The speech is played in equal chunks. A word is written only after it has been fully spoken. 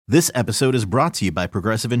This episode is brought to you by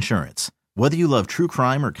Progressive Insurance. Whether you love true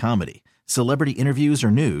crime or comedy, celebrity interviews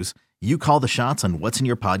or news, you call the shots on what's in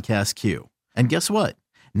your podcast queue. And guess what?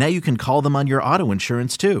 Now you can call them on your auto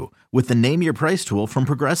insurance too with the Name Your Price tool from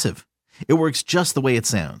Progressive. It works just the way it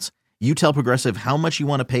sounds. You tell Progressive how much you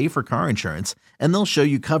want to pay for car insurance, and they'll show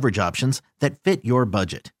you coverage options that fit your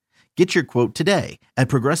budget. Get your quote today at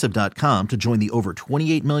Progressive.com to join the over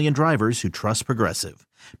 28 million drivers who trust Progressive.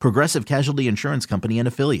 Progressive Casualty Insurance Company and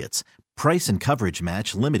Affiliates. Price and coverage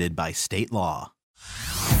match limited by state law.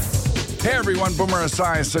 Hey everyone, Boomer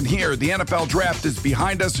Esiason here. The NFL Draft is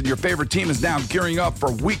behind us and your favorite team is now gearing up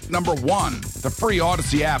for week number 1. The free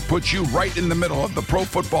Odyssey app puts you right in the middle of the pro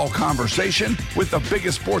football conversation with the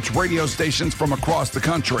biggest sports radio stations from across the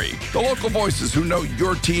country. The local voices who know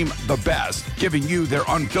your team the best, giving you their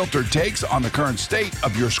unfiltered takes on the current state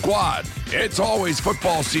of your squad. It's always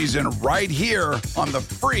football season right here on the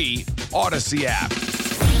free Odyssey app.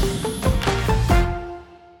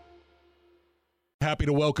 Happy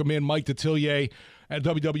to welcome in Mike Detillier, at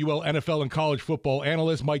WWL NFL and college football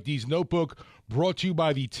analyst. Mike D's Notebook, brought to you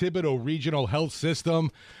by the Thibodeau Regional Health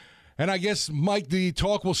System. And I guess, Mike, the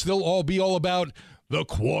talk will still all about the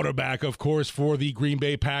quarterback, of course, for the Green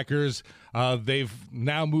Bay Packers. They've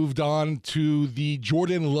now moved on to the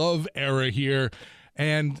Jordan Love era here.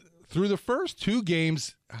 And through the first 2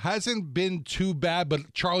 games, hasn't been too bad.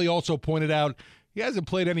 But Charlie also pointed out he hasn't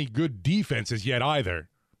played any good defenses yet either.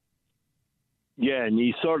 Yeah, and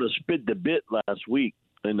he sort of spit the bit last week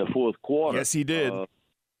in the fourth quarter. Yes, he did.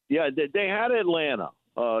 They had Atlanta.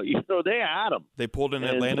 They had them. They pulled in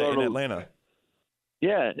Atlanta.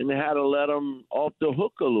 Yeah, and they had to let them off the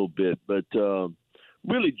hook a little bit. But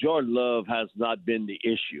really, Jordan Love has not been the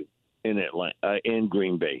issue in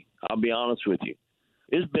Green Bay. I'll be honest with you.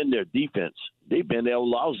 It's been their defense. They've been El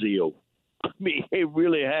Lazio. I mean, they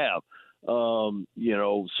really have.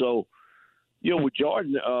 With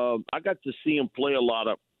Jordan, I got to see him play a lot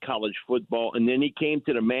of college football, and then he came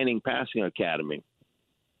to the Manning Passing Academy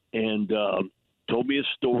and told me a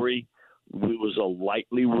story. He was a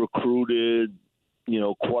lightly recruited,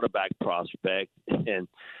 quarterback prospect, and,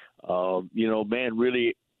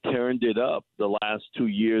 really turned it up the last 2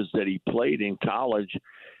 years that he played in college,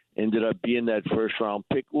 ended up being that first-round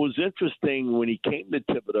pick. It was interesting when he came to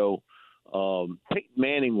Thibodeau. Peyton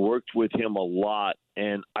Manning worked with him a lot,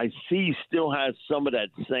 and I see he still has some of that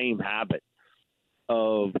same habit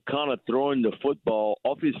of kind of throwing the football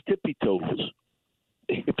off his tippy toes.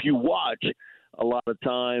 If you watch, a lot of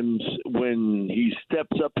times when he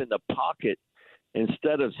steps up in the pocket,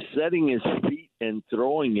 instead of setting his feet and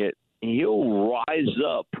throwing it, he'll rise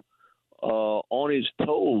up on his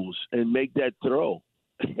toes and make that throw.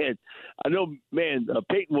 And I know,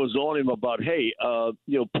 Peyton was on him about, hey,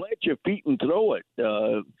 plant your feet and throw it.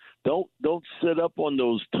 Don't sit up on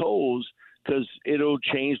those toes because it'll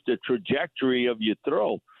change the trajectory of your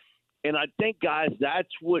throw. And I think, guys,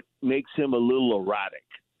 that's what makes him a little erratic,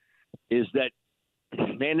 is that,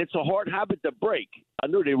 it's a hard habit to break. I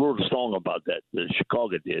know they wrote a song about that.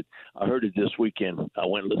 Chicago did. I heard it this weekend. I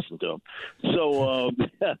went and listened to them. So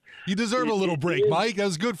you deserve a little break, Mike. That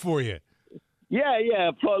was good for you.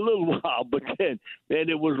 Yeah, for a little while, but then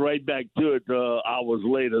it was right back to it hours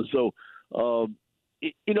later. So,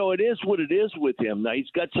 it is what it is with him. Now, he's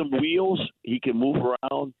got some wheels. He can move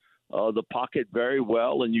around the pocket very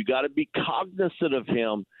well, and you got to be cognizant of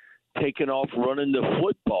him taking off running the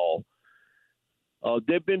football.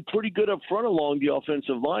 They've been pretty good up front along the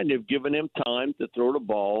offensive line. They've given him time to throw the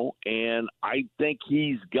ball, and I think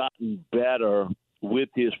he's gotten better with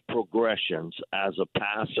his progressions as a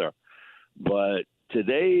passer. But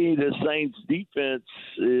today, the Saints' defense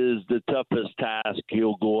is the toughest task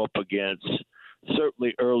he'll go up against,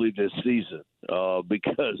 certainly early this season,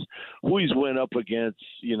 because who he's went up against,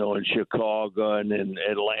 in Chicago and in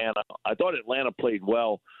Atlanta. I thought Atlanta played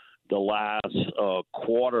well the last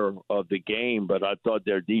quarter of the game, but I thought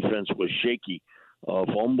their defense was shaky for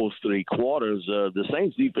almost 3 quarters. The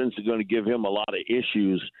Saints' defense is going to give him a lot of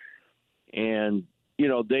issues, and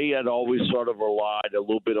they had always sort of relied a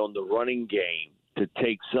little bit on the running game to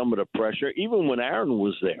take some of the pressure. Even when Aaron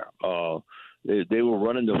was there, they were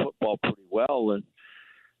running the football pretty well. And,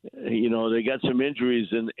 they got some injuries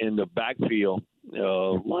in the backfield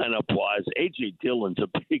lineup-wise. A.J. Dillon's a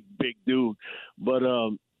big dude. But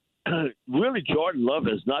really, Jordan Love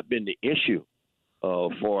has not been the issue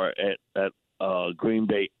at Green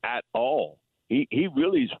Bay at all. He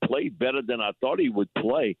really has played better than I thought he would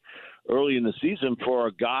play early in the season for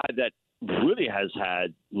a guy that really has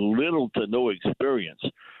had little to no experience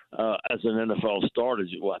as an NFL starter.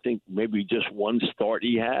 Well, I think maybe just one start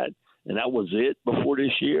he had, and that was it before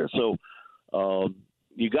this year. So,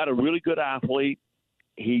 you got a really good athlete.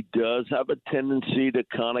 He does have a tendency to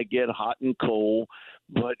kind of get hot and cold.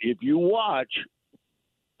 But if you watch,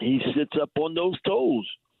 he sits up on those toes.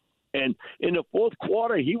 And in the fourth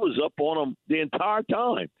quarter, he was up on them the entire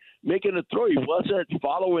time, making a throw. He wasn't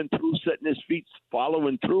following through, setting his feet,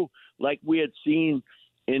 following through like we had seen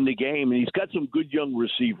in the game. And he's got some good young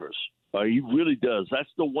receivers. He really does. That's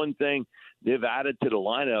the one thing they've added to the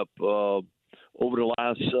lineup over the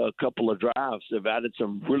last couple of drafts. They've added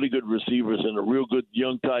some really good receivers and a real good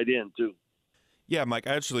young tight end, too. Yeah, Mike,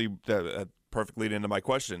 actually, that perfectly lead into my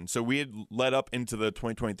question. So we had led up into the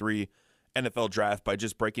 2023 NFL draft by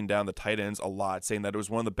just breaking down the tight ends a lot, saying that it was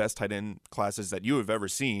one of the best tight end classes that you have ever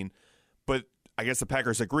seen. But I guess the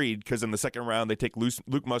Packers agreed, because in the second round, they take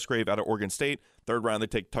Luke Musgrave out of Oregon State. Third round, they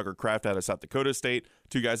take Tucker Kraft out of South Dakota State,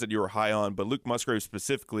 two guys that you were high on. But Luke Musgrave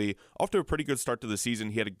specifically, off to a pretty good start to the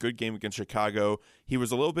season. He had a good game against Chicago. He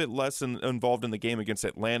was a little bit less involved in the game against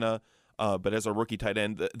Atlanta, but as a rookie tight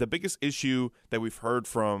end, the biggest issue that we've heard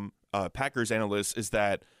from Packers analysts is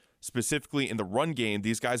that specifically in the run game,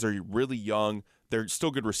 these guys are really young. They're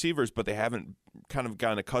still good receivers, but they haven't kind of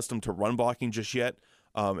gotten accustomed to run blocking just yet.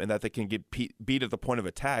 And that they can get beat at the point of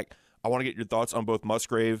attack. I want to get your thoughts on both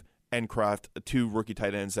Musgrave and Kraft, two rookie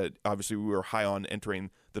tight ends that obviously we were high on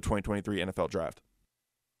entering the 2023 NFL draft.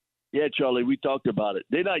 Yeah, Charlie, we talked about it.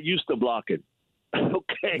 They're not used to blocking.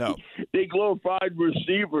 Okay. No. They glorified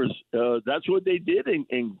receivers. That's what they did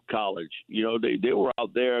in college. You know, they were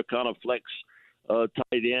out there kind of flex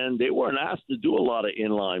tight end. They weren't asked to do a lot of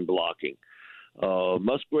inline blocking.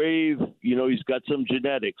 Musgrave, you know, he's got some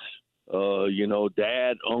genetics. You know,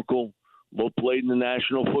 dad, uncle, both played in the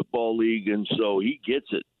National Football League, and so he gets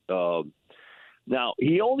it. Now,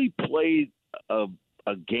 he only played a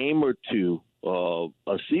game or two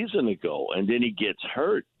a season ago, and then he gets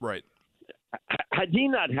hurt. Right. Had he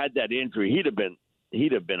not had that injury, he'd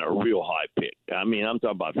have been a real high pick. I mean, I'm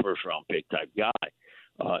talking about first-round pick type guy,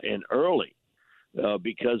 and early.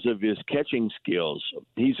 Because of his catching skills.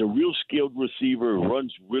 He's a real skilled receiver,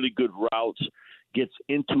 runs really good routes, gets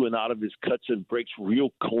into and out of his cuts and breaks real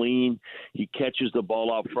clean. He catches the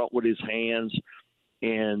ball out front with his hands.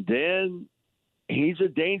 And then he's a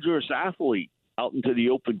dangerous athlete out into the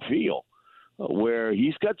open field where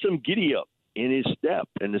he's got some giddy up in his step.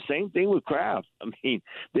 And the same thing with Kraft. I mean,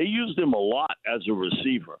 they used him a lot as a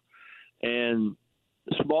receiver. And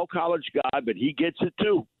small college guy, but he gets it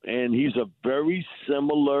too. And he's a very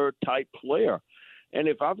similar type player. And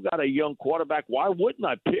if I've got a young quarterback, why wouldn't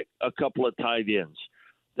I pick a couple of tight ends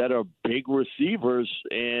that are big receivers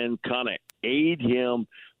and kind of aid him,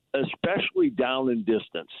 especially down in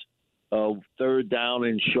distance, third down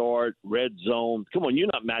and short, red zone. Come on, you're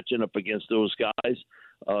not matching up against those guys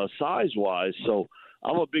size-wise. So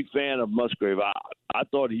I'm a big fan of Musgrave. I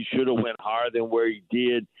thought he should have went higher than where he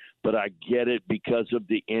did, but I get it because of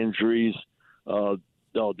the injuries.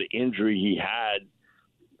 The injury he had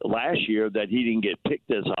last year that he didn't get picked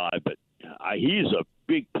as high, but he's a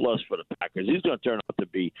big plus for the Packers. He's going to turn out to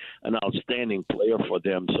be an outstanding player for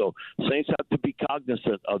them. So Saints have to be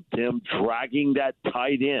cognizant of them dragging that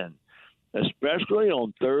tight end, especially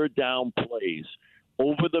on third down plays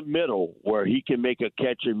over the middle where he can make a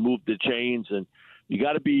catch and move the chains. And you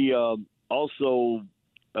got to be also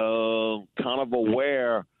kind of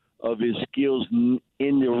aware of his skills in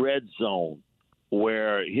the red zone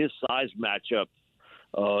where his size matchup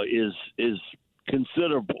is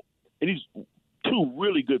considerable. And he's two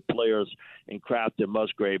really good players in Kraft and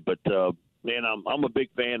Musgrave. But, man, I'm a big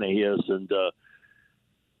fan of his, and I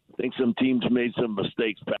think some teams made some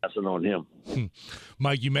mistakes passing on him.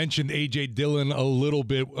 Mike, you mentioned A.J. Dillon a little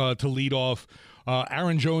bit to lead off.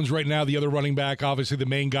 Aaron Jones right now, the other running back, obviously the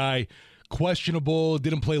main guy, questionable,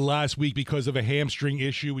 didn't play last week because of a hamstring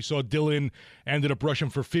issue. We saw Dillon ended up rushing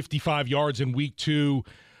for 55 yards in week 2.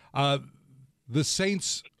 The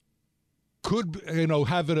Saints could,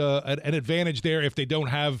 have an advantage there if they don't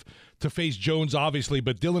have to face Jones, obviously,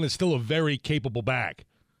 but Dillon is still a very capable back.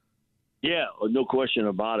 Yeah, no question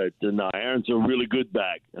about it. And Aaron's a really good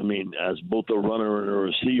back. I mean, as both a runner and a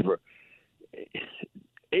receiver.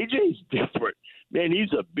 AJ's different. Man,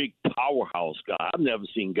 he's a big powerhouse guy. I've never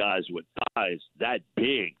seen guys with thighs that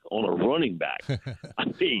big on a running back. I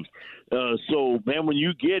mean, so, man, when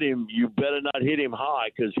you get him, you better not hit him high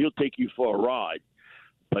because he'll take you for a ride.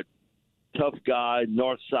 But tough guy,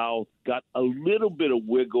 north-south, got a little bit of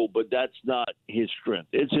wiggle, but that's not his strength.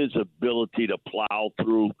 It's his ability to plow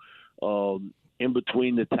through in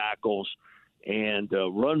between the tackles and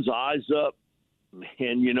runs eyes up.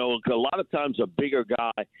 And, a lot of times a bigger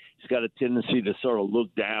guy, he's got a tendency to sort of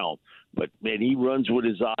look down. But, man, he runs with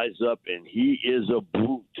his eyes up, and he is a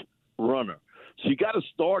brute runner. So you got to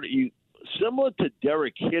start it. Similar to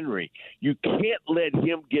Derrick Henry, you can't let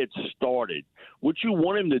him get started. What you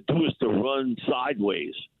want him to do is to run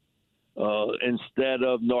sideways instead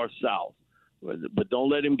of north-south. But don't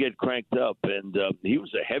let him get cranked up. And he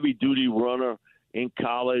was a heavy-duty runner in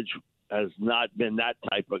college, has not been that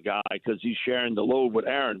type of guy because he's sharing the load with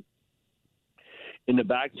Aaron in the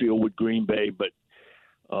backfield with Green Bay. But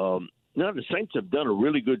the Saints have done a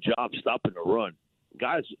really good job stopping the run.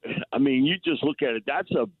 Guys, I mean, you just look at it.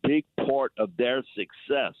 That's a big part of their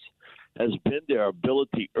success has been their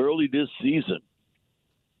ability early this season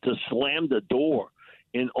to slam the door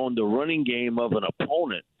on the running game of an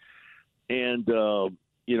opponent. And,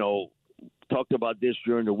 talked about this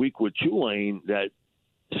during the week with Tulane, that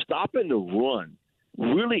stopping the run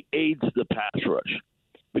really aids the pass rush.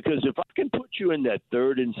 Because if I can put you in that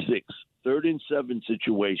 3rd and 6, 3rd and 7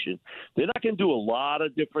 situation, then I can do a lot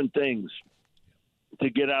of different things to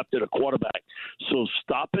get after the quarterback. So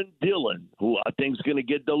stopping Dillon, who I think is going to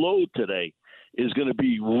get the load today, is going to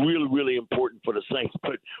be really, really important for the Saints.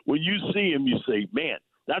 But when you see him, you say, man,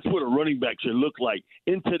 that's what a running back should look like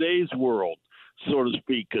in today's world, so to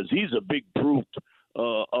speak, because he's a big brute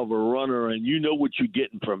of a runner, and you know what you're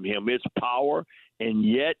getting from him. It's power, and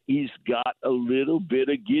yet he's got a little bit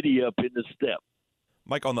of giddy up in the step.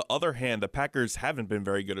 Mike, on the other hand, the Packers haven't been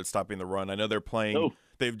very good at stopping the run. I know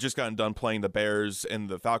they've just gotten done playing the Bears, and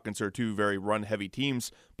the Falcons are two very run-heavy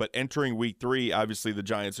teams. But entering week 3, obviously the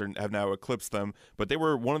Giants have now eclipsed them. But they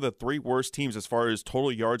were one of the 3 worst teams as far as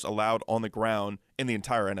total yards allowed on the ground in the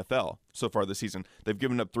entire NFL so far this season. They've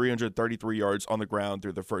given up 333 yards on the ground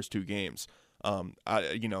through the first 2 games.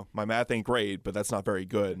 My math ain't great, but that's not very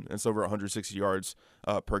good. It's over 160 yards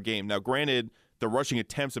per game. Now, granted, the rushing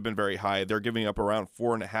attempts have been very high. They're giving up around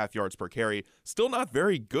 4.5 yards per carry. Still not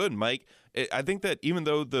very good, Mike. I think that even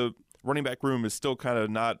though the running back room is still kind of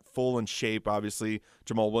not full in shape, obviously,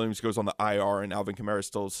 Jamal Williams goes on the IR and Alvin Kamara is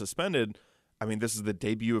still suspended. I mean, this is the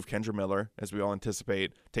debut of Kendra Miller, as we all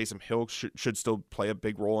anticipate. Taysom Hill should still play a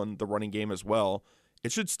big role in the running game as well.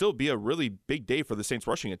 It should still be a really big day for the Saints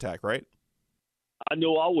rushing attack, right? I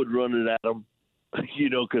know I would run it at them,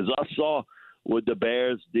 because I saw what the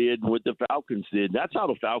Bears did, what the Falcons did. That's how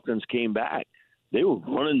the Falcons came back. They were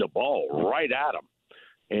running the ball right at them.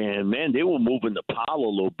 And, man, they were moving the pile a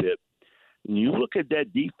little bit. And you look at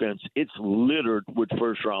that defense, it's littered with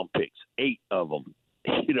first-round picks, 8 of them.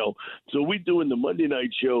 So we doing the Monday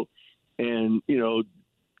night show, and,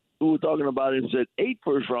 we were talking about it and said 8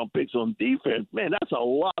 first-round picks on defense. Man, that's a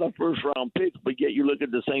lot of first-round picks, but yet you look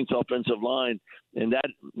at the Saints offensive line, and that,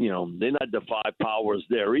 they're not the 5 powers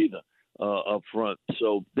there either. Up front.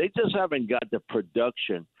 So they just haven't got the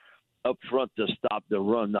production up front to stop the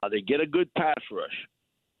run. Now, they get a good pass rush,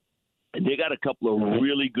 and they got a couple of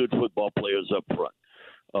really good football players up front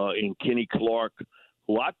in Kenny Clark,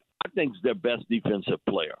 who I think is their best defensive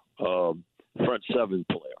player, front 7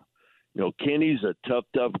 player. Kenny's a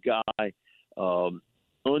tough guy,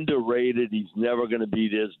 underrated. He's never going to be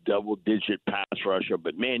this double-digit pass rusher,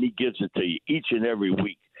 but, man, he gives it to you each and every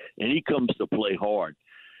week, and he comes to play hard.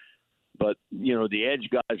 But, the edge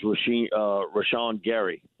guys, Rashawn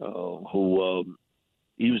Gary, who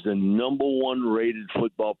he was the number 1 rated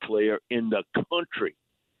football player in the country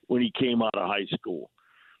when he came out of high school.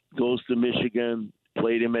 Goes to Michigan,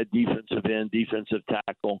 played him at defensive end, defensive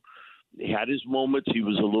tackle. He had his moments. He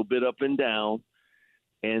was a little bit up and down.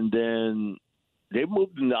 And then they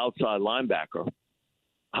moved him to outside linebacker.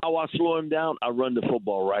 How I slow him down, I run the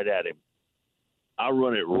football right at him. I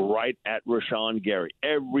run it right at Rashawn Gary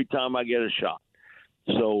every time I get a shot.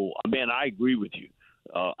 So, man, I agree with you.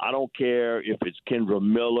 I don't care if it's Kendra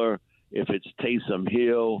Miller, if it's Taysom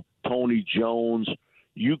Hill, Tony Jones.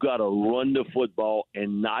 You got to run the football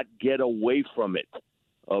and not get away from it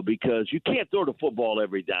because you can't throw the football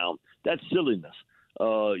every down. That's silliness.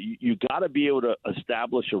 You got to be able to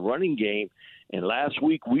establish a running game. And last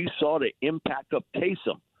week we saw the impact of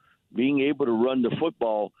Taysom being able to run the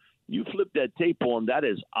football. You flip that tape on, that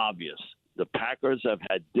is obvious. The Packers have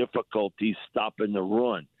had difficulty stopping the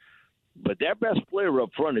run. But their best player up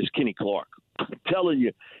front is Kenny Clark. I'm telling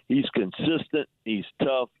you, he's consistent, he's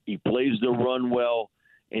tough, he plays the run well,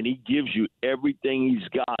 and he gives you everything he's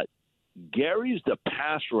got. Gary's the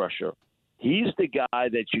pass rusher. He's the guy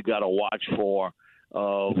that you got to watch for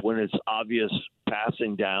when it's obvious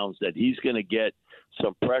passing downs that he's going to get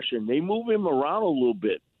some pressure. And they move him around a little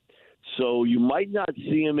bit. So you might not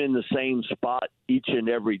see him in the same spot each and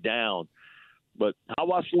every down. But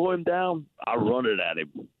how I slow him down, I run it at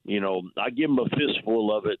him. I give him a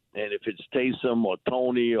fistful of it. And if it's Taysom or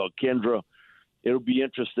Tony or Kendra, it'll be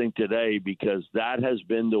interesting today because that has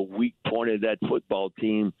been the weak point of that football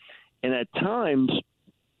team And at times,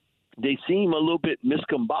 they seem a little bit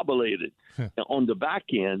miscombobulated on the back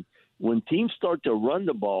end. When teams start to run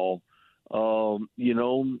the ball,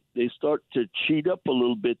 they start to cheat up a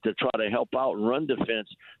little bit to try to help out and run defense.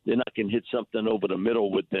 Then I can hit something over the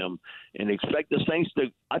middle with them and expect the Saints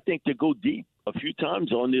to go deep a few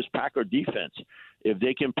times on this Packer defense if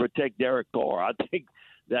they can protect Derek Carr. I think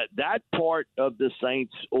that part of the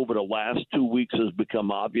Saints over the last 2 weeks has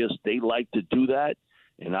become obvious. They like to do that,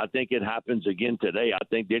 and I think it happens again today. I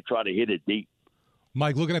think they try to hit it deep.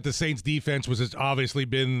 Mike, looking at the Saints defense, which has obviously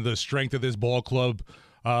been the strength of this ball club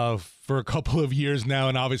for a couple of years now,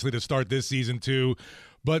 and obviously to start this season too.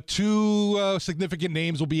 But two significant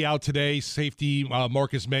names will be out today. Safety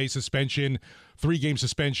Marcus May suspension, 3-game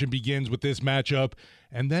suspension begins with this matchup.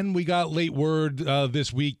 And then we got late word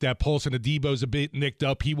this week that Paulson Adebo's a bit nicked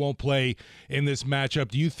up. He won't play in this matchup.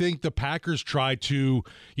 Do you think the Packers try to,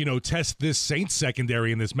 test this Saints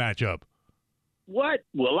secondary in this matchup? What?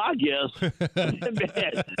 Well, I guess. Man,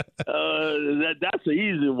 that's an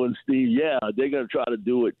easy one, Steve. Yeah, they're going to try to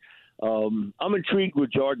do it. I'm intrigued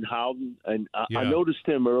with Jordan Howden, and I noticed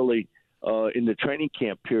him early in the training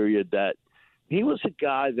camp period that he was a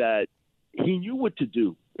guy that he knew what to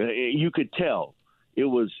do. You could tell. It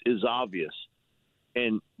was obvious.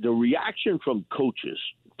 And the reaction from coaches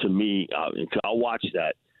to me, I watched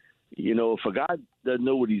that. If a guy doesn't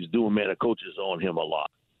know what he's doing, man, the coach is on him a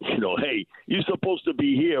lot. Hey, you're supposed to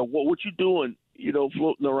be here. What you doing,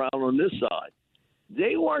 floating around on this side?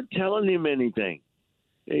 They weren't telling him anything.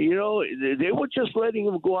 They were just letting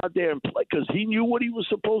him go out there and play because he knew what he was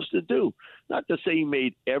supposed to do. Not to say he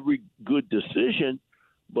made every good decision,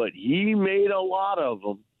 but he made a lot of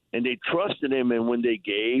them, and they trusted him. And when they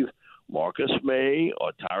gave Marcus May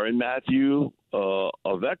or Tyrann Mathieu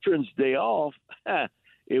a Veterans Day off,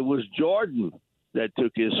 it was Jordan that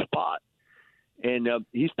took his spot. And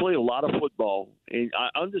he's played a lot of football, and I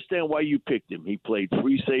understand why you picked him. He played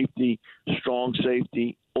free safety, strong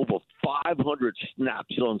safety, over 500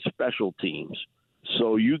 snaps on special teams.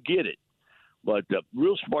 So you get it. But a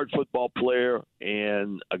real smart football player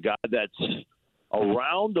and a guy that's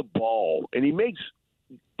around the ball, and he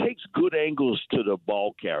takes good angles to the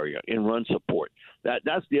ball carrier in run support.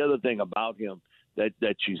 That's the other thing about him that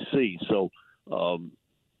you see. So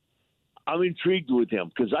I'm intrigued with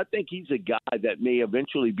him because I think he's a guy that may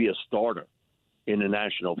eventually be a starter in the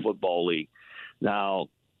National Football League. Now,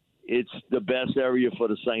 it's the best area for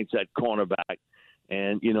the Saints at cornerback.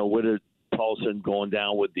 And, with Paulson going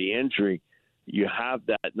down with the injury, you have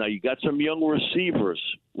that. Now, you got some young receivers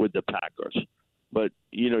with the Packers. But,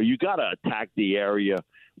 you got to attack the area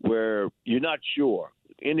where you're not sure.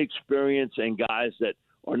 Inexperience and guys that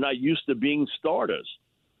are not used to being starters.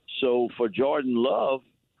 So for Jordan Love,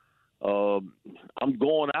 I'm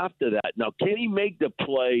going after that. Now, can he make the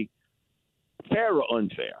play fair or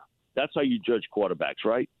unfair? That's how you judge quarterbacks,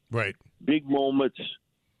 right? Right. Big moments,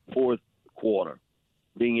 fourth quarter,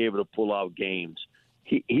 being able to pull out games.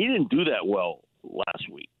 He didn't do that well last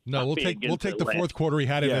week. No, we'll take the fourth quarter he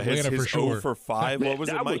had in Atlanta his for sure. 0 for 5. What was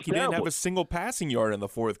it, Mike? He didn't have a single passing yard in the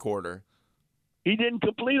fourth quarter. He didn't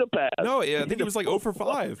complete a pass. No, I think he was like 0 for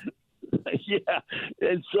 5. Yeah,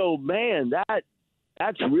 and so, man,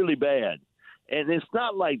 that's really bad. And it's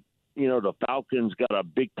not like, the Falcons got a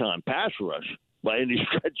big-time pass rush by any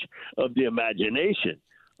stretch of the imagination.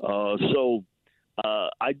 So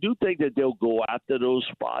I do think that they'll go after those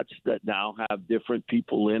spots that now have different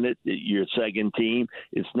people in it. Your second team,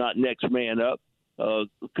 it's not next man up.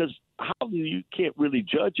 Because you can't really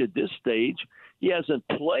judge at this stage. He hasn't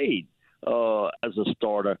played as a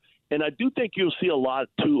starter. And I do think you'll see a lot,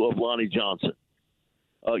 too, of Lonnie Johnson.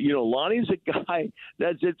 Lonnie's a guy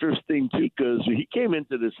that's interesting, too, because he came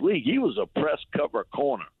into this league. He was a press cover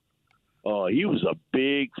corner. He was a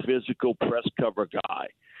big physical press cover guy.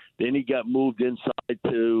 Then he got moved inside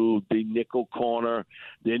to the nickel corner.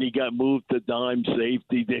 Then he got moved to dime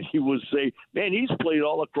safety. Then he was safe. Man, he's played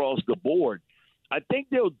all across the board. I think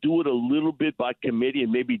they'll do it a little bit by committee,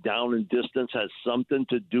 and maybe down and distance has something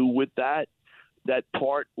to do with that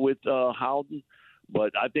part with Howden.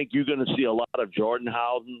 But I think you're going to see a lot of Jordan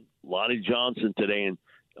Howden, Lonnie Johnson today. And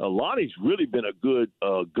Lonnie's really been a good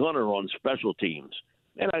gunner on special teams.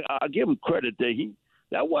 And I give him credit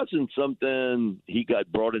that wasn't something he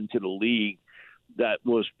got brought into the league that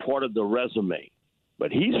was part of the resume.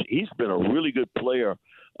 But he's been a really good player,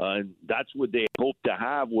 and that's what they hope to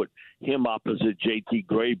have with him opposite J.T.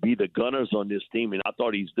 Gray, be the gunners on this team. And I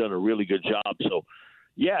thought he's done a really good job. So,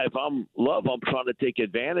 yeah, if I'm Love, I'm trying to take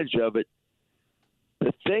advantage of it.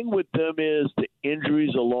 The thing with them is the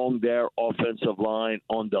injuries along their offensive line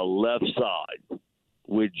on the left side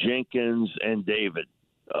with Jenkins and David.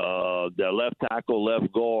 their left tackle,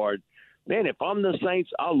 left guard. Man, if I'm the Saints,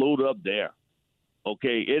 I'll load up there.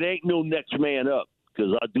 Okay, it ain't no next man up,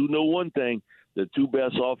 because I do know one thing. The two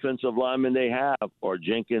best offensive linemen they have are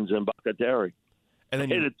Jenkins and Bakateri. And then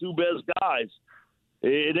the two best guys.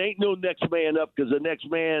 It ain't no next man up, because the next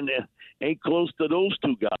man ain't close to those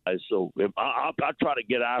two guys. So if I try to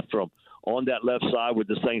get after them on that left side with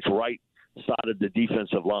the Saints' right side of the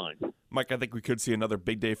defensive line. Mike, I think we could see another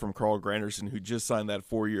big day from Carl Granderson, who just signed that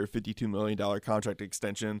 4-year, $52 million contract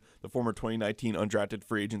extension, the former 2019 undrafted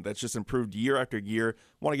free agent that's just improved year after year.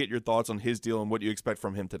 Want to get your thoughts on his deal and what you expect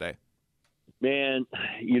from him today. Man,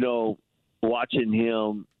 watching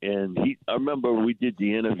him, and I remember we did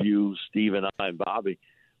the interview, Steve and I and Bobby,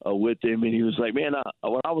 with him, and he was like, man,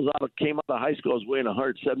 when I came out of high school, I was weighing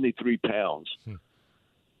 173 pounds.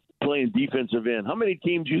 Playing defensive end. How many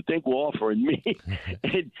teams do you think were offering me?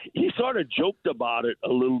 And he sort of joked about it a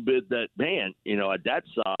little bit that, man, at that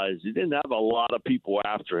size, he didn't have a lot of people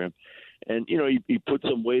after him. And, he put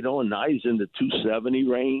some weight on. Now he's in the 270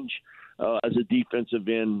 range as a defensive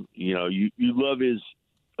end. You love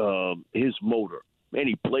his motor. Man,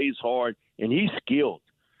 he plays hard, and he's skilled.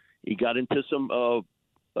 He got into some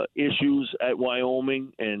issues at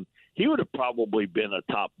Wyoming, and he would have probably been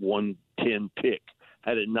a top 110 pick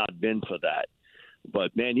had it not been for that.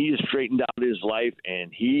 But, man, he has straightened out his life,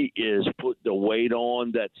 and he is put the weight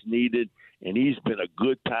on that's needed, and he's been a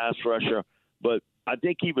good pass rusher. But I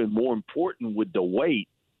think even more important with the weight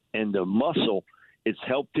and the muscle, it's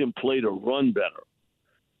helped him play the run better.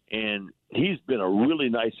 And he's been a really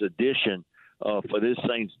nice addition for this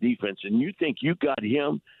Saints defense. And you think you got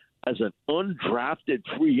him as an undrafted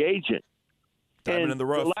free agent. Diamond in the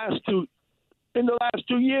rough. In the last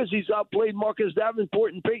 2 years, he's outplayed Marcus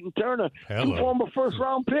Davenport and Peyton Turner, two former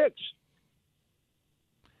first-round picks.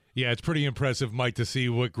 Yeah, it's pretty impressive, Mike, to see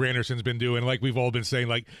what Granderson's been doing. Like we've all been saying,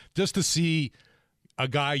 just to see a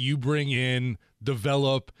guy you bring in,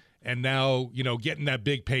 develop, and now, getting that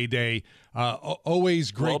big payday,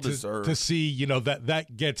 always great to see, that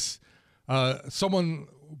gets someone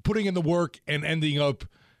putting in the work and ending up,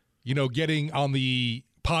 getting on the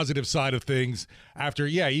positive side of things after,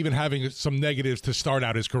 even having some negatives to start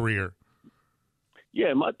out his career.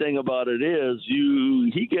 Yeah, my thing about it is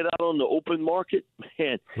he get out on the open market,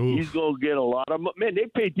 man, he's going to get a lot of money. Man, they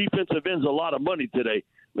pay defensive ends a lot of money today.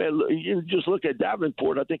 Man, you just look at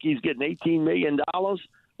Davenport. I think he's getting $18 million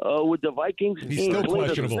with the Vikings. He's still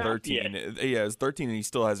questionable. 13. Yeah, it's 13, and he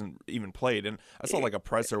still hasn't even played. And I saw a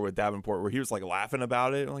presser with Davenport where he was laughing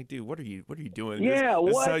about it. I'm like, dude, what are you doing? Yeah,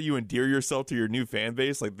 this is how you endear yourself to your new fan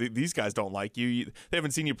base. These guys don't like you. They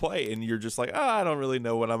haven't seen you play, and you're just like, I don't really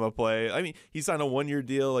know what I'm gonna play. I mean, he signed a 1-year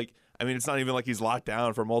deal. It's not even like he's locked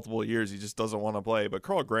down for multiple years. He just doesn't want to play. But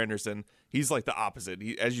Carl Granderson, he's like the opposite.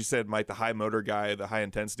 He, as you said, Mike, the high motor guy, the high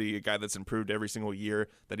intensity, a guy that's improved every single year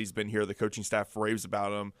that he's been here. The coaching staff raves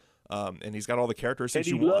about him. And he's got all the characteristics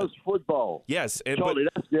you want. And he loves football. Yes. Charlie,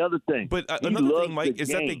 that's the other thing. But another thing, Mike, is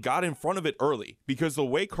that they got in front of it early. Because the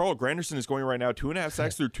way Carl Granderson is going right now, 2.5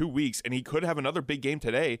 sacks through 2 weeks, and he could have another big game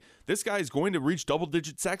today, this guy is going to reach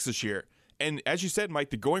double-digit sacks this year. And as you said, Mike,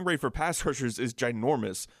 the going rate for pass rushers is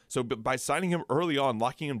ginormous. So by signing him early on,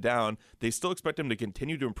 locking him down, they still expect him to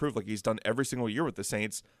continue to improve like he's done every single year with the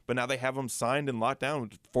Saints. But now they have him signed and locked down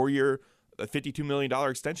with a 4-year, $52 million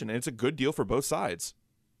extension. And it's a good deal for both sides.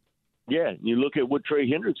 Yeah, you look at what Trey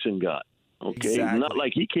Hendrickson got. Okay, exactly. Not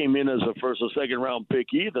like he came in as a first or second round pick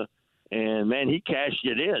either. And, man, he cashed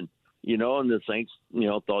it in. And the Saints,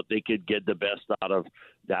 thought they could get the best out of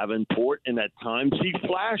Davenport. And at times he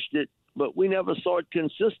flashed it, but we never saw it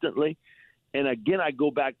consistently. And, again, I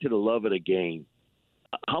go back to the love of the game,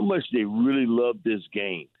 how much they really love this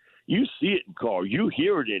game. You see it in Carl. You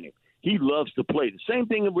hear it in him. He loves to play. The same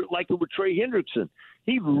thing like with Trey Hendrickson.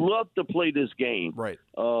 He loved to play this game. Right.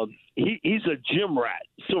 He's a gym rat,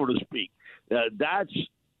 so to speak. That's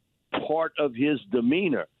part of his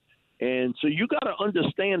demeanor. And so you got to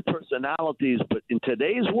understand personalities. But in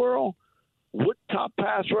today's world, what top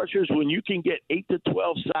pass rushers, when you can get 8 to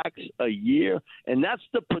 12 sacks a year, and that's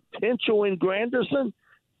the potential in Granderson,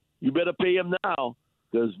 you better pay him now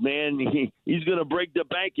because, man, he's going to break the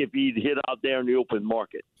bank if he'd hit out there in the open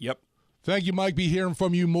market. Yep. Thank you, Mike. Be hearing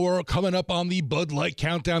from you more coming up on the Bud Light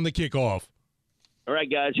Countdown, the kickoff. All right,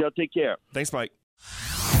 guys. Y'all take care. Thanks, Mike.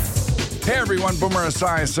 Hey everyone, Boomer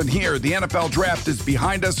Esiason here. The NFL Draft is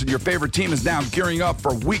behind us and your favorite team is now gearing up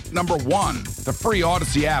for week number 1. The free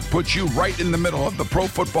Odyssey app puts you right in the middle of the pro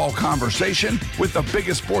football conversation with the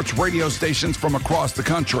biggest sports radio stations from across the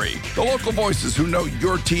country. The local voices who know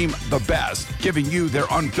your team the best, giving you their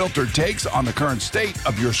unfiltered takes on the current state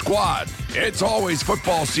of your squad. It's always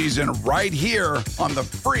football season right here on the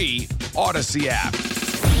free Odyssey app.